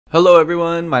Hello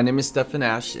everyone, my name is Stefan,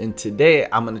 and today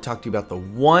I'm going to talk to you about the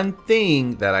one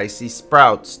thing that I see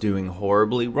Sprouts doing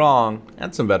horribly wrong,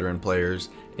 and some veteran players,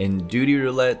 in duty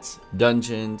roulettes,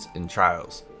 dungeons, and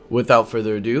trials. Without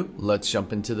further ado, let's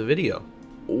jump into the video.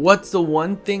 What's the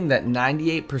one thing that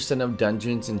 98% of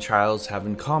dungeons and trials have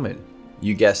in common?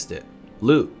 You guessed it,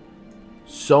 loot.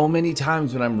 So many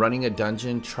times when I'm running a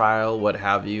dungeon, trial, what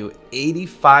have you,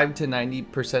 85 to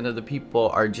 90% of the people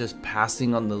are just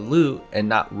passing on the loot and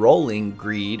not rolling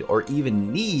greed or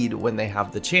even need when they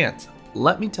have the chance.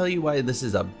 Let me tell you why this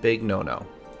is a big no-no.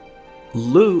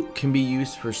 Loot can be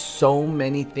used for so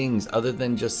many things other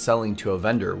than just selling to a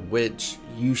vendor, which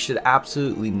you should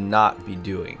absolutely not be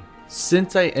doing.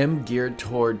 Since I am geared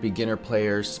toward beginner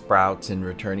players, Sprouts, and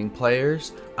returning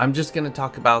players, I'm just going to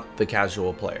talk about the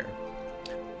casual player.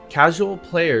 Casual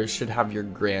players should have your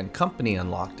Grand Company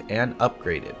unlocked and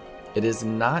upgraded. It is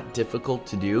not difficult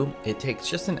to do. It takes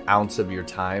just an ounce of your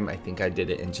time. I think I did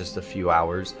it in just a few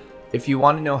hours. If you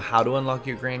want to know how to unlock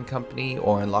your Grand Company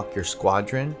or unlock your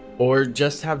squadron, or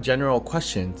just have general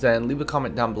questions, then leave a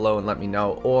comment down below and let me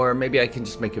know, or maybe I can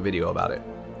just make a video about it.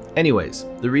 Anyways,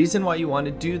 the reason why you want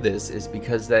to do this is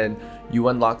because then you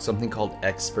unlock something called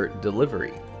Expert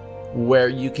Delivery, where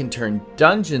you can turn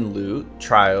dungeon loot,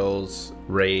 trials,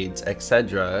 raids,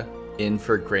 etc. in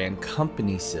for Grand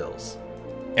Company seals.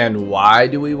 And why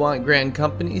do we want Grand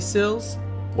Company seals?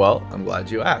 Well, I'm glad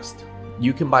you asked.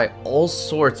 You can buy all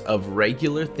sorts of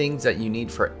regular things that you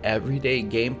need for everyday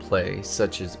gameplay,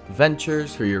 such as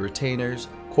ventures for your retainers,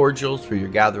 cordials for your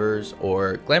gatherers,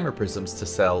 or glamour prisms to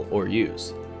sell or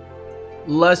use.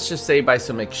 Let's just say by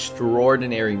some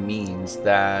extraordinary means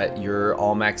that you're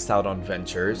all maxed out on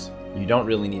ventures, you don't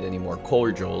really need any more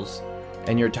cordials,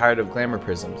 and you're tired of glamour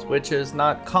prisms, which is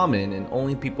not common, and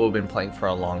only people who've been playing for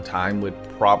a long time would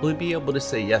probably be able to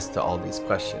say yes to all these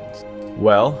questions.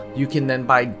 Well, you can then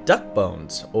buy duck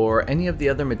bones or any of the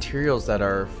other materials that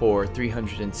are for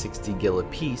 360 gil a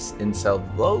piece and sell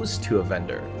those to a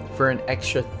vendor for an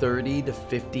extra 30 to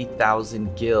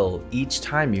 50,000 gil each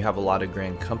time you have a lot of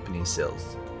Grand Company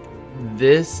sales.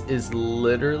 This is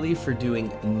literally for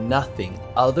doing nothing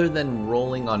other than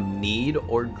rolling on need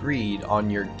or greed on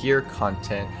your gear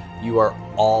content you are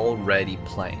already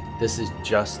playing. This is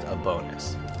just a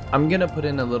bonus. I'm gonna put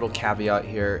in a little caveat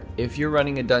here. If you're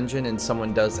running a dungeon and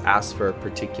someone does ask for a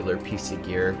particular piece of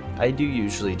gear, I do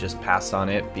usually just pass on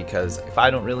it, because if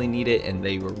I don't really need it and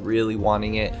they were really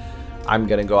wanting it, I'm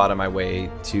gonna go out of my way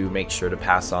to make sure to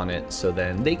pass on it so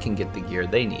then they can get the gear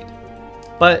they need.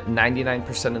 But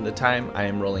 99% of the time, I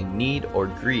am rolling need or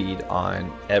greed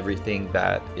on everything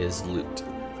that is loot.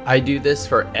 I do this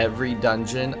for every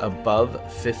dungeon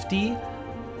above 50.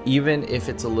 Even if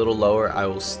it's a little lower, I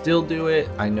will still do it.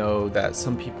 I know that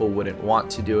some people wouldn't want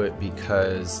to do it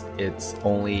because it's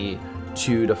only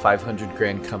 200 to 500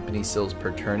 Grand Company seals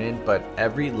per turn in, but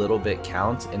every little bit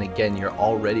counts. And again, you're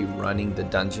already running the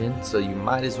dungeon, so you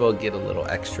might as well get a little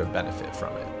extra benefit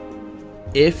from it.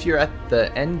 If you're at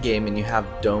the end game and you have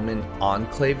Dome and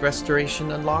Enclave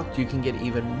Restoration unlocked, you can get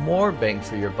even more bang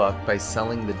for your buck by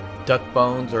selling the duck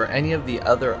bones or any of the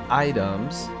other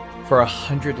items for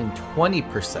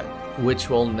 120%, which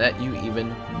will net you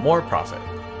even more profit.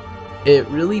 It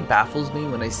really baffles me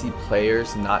when I see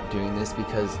players not doing this,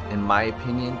 because in my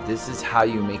opinion, this is how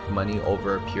you make money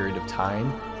over a period of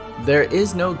time. There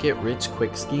is no get rich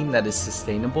quick scheme that is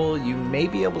sustainable. You may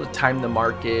be able to time the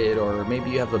market, or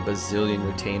maybe you have a bazillion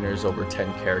retainers over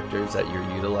 10 characters that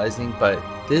you're utilizing, but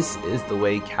this is the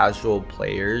way casual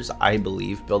players, I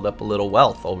believe, build up a little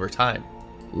wealth over time.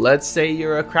 Let's say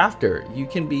you're a crafter. You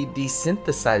can be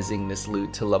desynthesizing this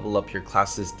loot to level up your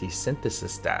class's desynthesis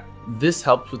stat. This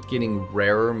helps with getting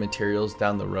rarer materials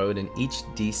down the road, and each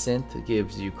desynth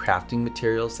gives you crafting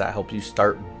materials that help you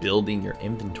start building your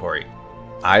inventory.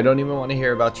 I don't even want to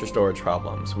hear about your storage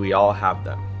problems. We all have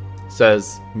them,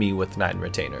 says me with 9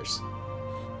 retainers.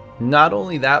 Not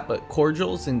only that, but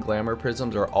cordials and glamour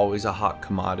prisms are always a hot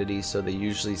commodity, so they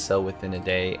usually sell within a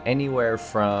day, anywhere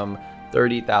from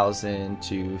 30,000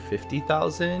 to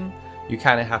 50,000. You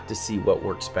kind of have to see what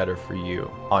works better for you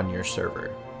on your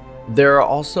server. There are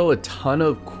also a ton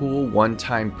of cool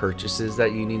one-time purchases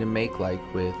that you need to make, like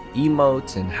with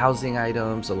emotes and housing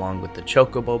items, along with the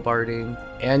chocobo barding.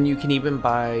 And you can even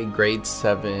buy grade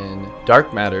 7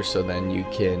 dark matter, so then you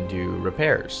can do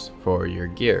repairs for your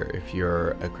gear if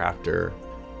you're a crafter.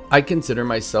 I consider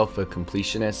myself a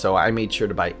completionist, so I made sure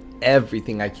to buy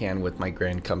everything I can with my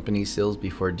Grand Company seals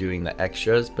before doing the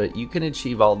extras, but you can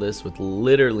achieve all this with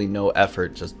literally no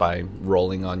effort just by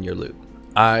rolling on your loot.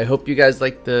 I hope you guys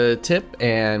like the tip,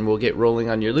 and we'll get rolling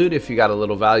on your loot. If you got a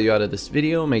little value out of this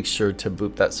video, make sure to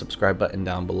boop that subscribe button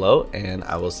down below, and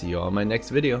I will see you all in my next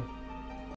video.